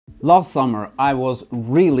Last summer I was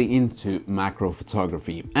really into macro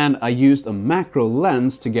photography and I used a macro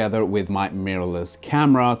lens together with my mirrorless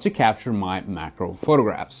camera to capture my macro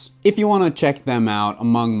photographs. If you want to check them out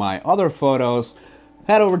among my other photos,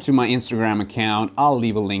 head over to my Instagram account. I'll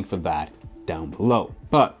leave a link for that down below.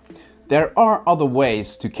 But there are other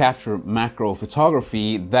ways to capture macro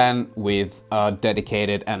photography than with a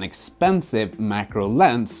dedicated and expensive macro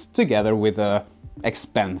lens together with a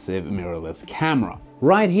expensive mirrorless camera.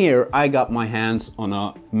 Right here I got my hands on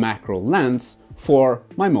a macro lens for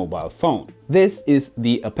my mobile phone. This is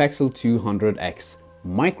the APEXEL 200X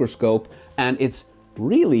microscope and it's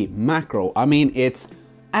really macro. I mean, it's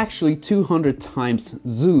actually 200 times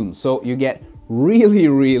zoom, so you get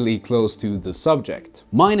really close to the subject.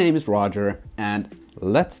 My name is Roger and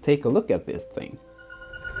let's take a look at this thing.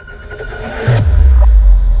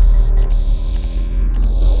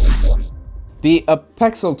 The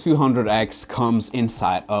APEXEL 200X comes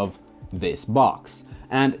inside of this box.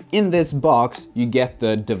 And in this box you get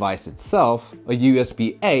the device itself, a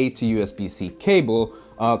USB-A to USB-C cable,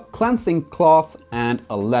 a cleansing cloth and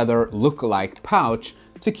a leather look-alike pouch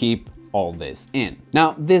to keep all this in.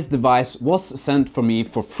 Now this device was sent for me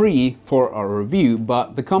for free for a review,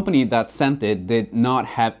 but the company that sent it did not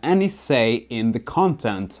have any say in the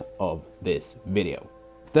content of this video.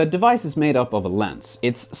 The device is made up of a lens.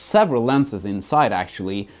 It's several lenses inside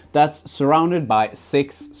actually, that's surrounded by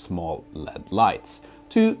 6 small LED lights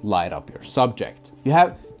to light up your subject. You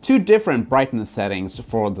have 2 different brightness settings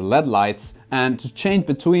for the LED lights, and to change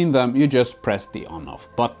between them you just press the on-off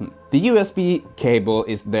button. The USB cable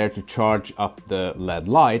is there to charge up the LED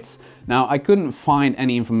lights. Now I couldn't find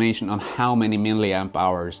any information on how many milliamp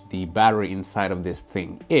hours the battery inside of this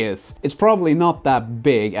thing is. It's probably not that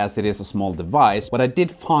big as it is a small device. What I did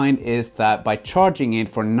find is that by charging it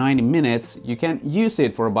for 90 minutes you can use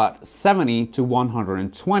it for about 70 to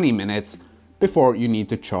 120 minutes before you need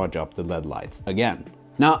to charge up the LED lights again.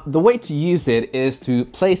 Now, the way to use it is to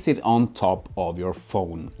place it on top of your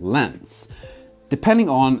phone lens. Depending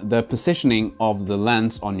on the positioning of the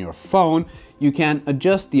lens on your phone, you can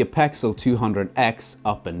adjust the APEXEL 200X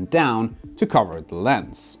up and down to cover the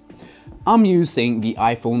lens. I'm using the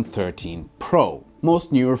iPhone 13 Pro.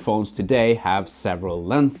 Most newer phones today have several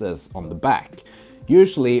lenses on the back.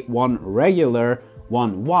 Usually one regular,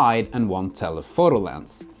 one wide and one telephoto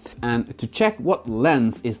lens. And to check what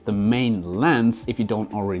lens is the main lens, if you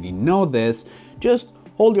don't already know this, just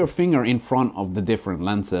hold your finger in front of the different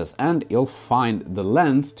lenses and you'll find the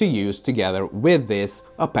lens to use together with this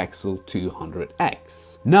APEXEL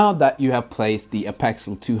 200X. Now that you have placed the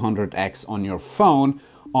APEXEL 200X on your phone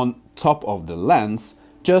on top of the lens,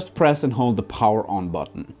 just press and hold the power on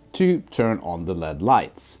button to turn on the LED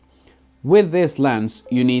lights. With this lens,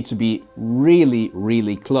 you need to be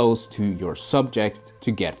really close to your subject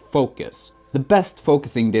to get focus. The best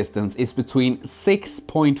focusing distance is between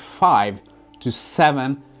 6.5 to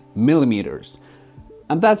 7 millimeters.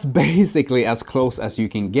 And that's basically as close as you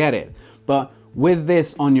can get it. But with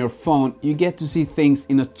this on your phone, you get to see things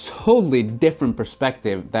in a totally different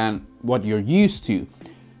perspective than what you're used to.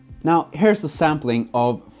 Now, here's a sampling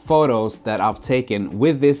of photos that I've taken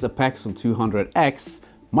with this APEXEL 200X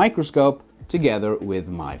microscope together with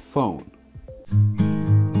my phone.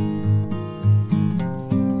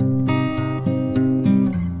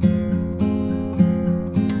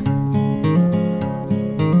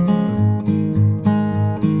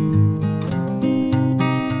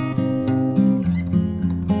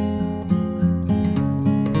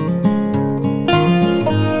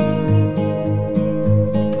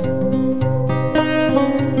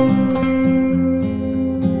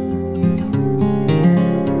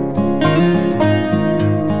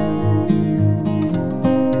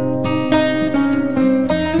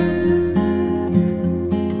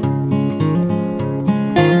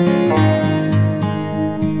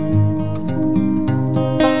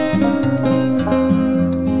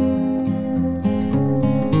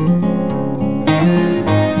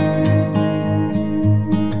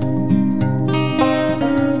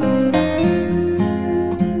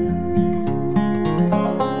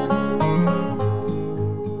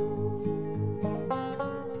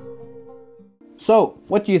 So,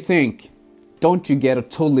 what do you think? Don't you get a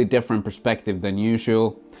totally different perspective than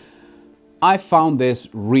usual? I found this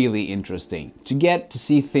really interesting. To get to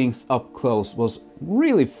see things up close was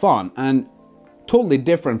really fun and totally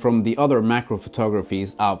different from the other macro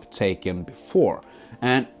photographies I've taken before.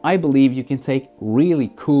 And I believe you can take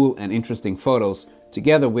really cool and interesting photos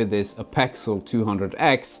together with this APEXEL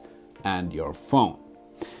 200X and your phone.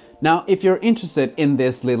 Now, if you're interested in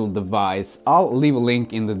this little device, I'll leave a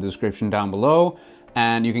link in the description down below.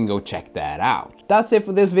 and you can go check that out. That's it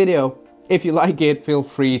for this video. If you like it, feel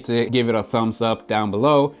free to give it a thumbs up down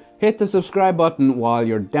below. Hit the subscribe button while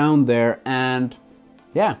you're down there, and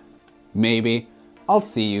yeah, maybe I'll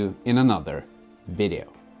see you in another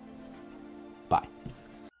video.